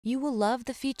You will love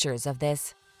the features of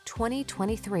this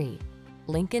 2023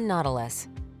 Lincoln Nautilus.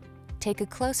 Take a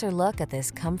closer look at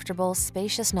this comfortable,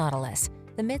 spacious Nautilus,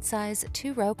 the midsize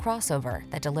two-row crossover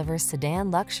that delivers sedan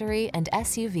luxury and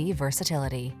SUV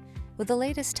versatility. With the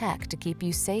latest tech to keep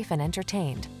you safe and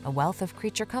entertained, a wealth of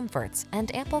creature comforts,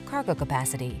 and ample cargo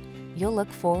capacity, you'll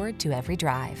look forward to every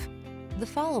drive. The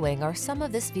following are some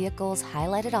of this vehicle's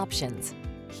highlighted options: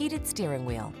 heated steering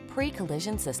wheel,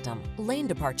 pre-collision system, lane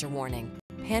departure warning,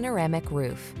 panoramic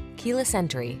roof, keyless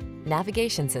entry,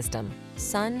 navigation system,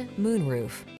 sun,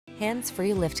 moonroof,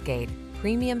 hands-free liftgate,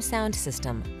 premium sound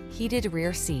system, heated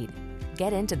rear seat.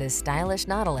 Get into this stylish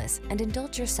Nautilus and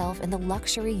indulge yourself in the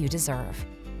luxury you deserve.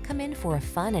 Come in for a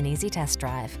fun and easy test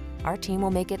drive. Our team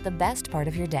will make it the best part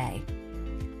of your day.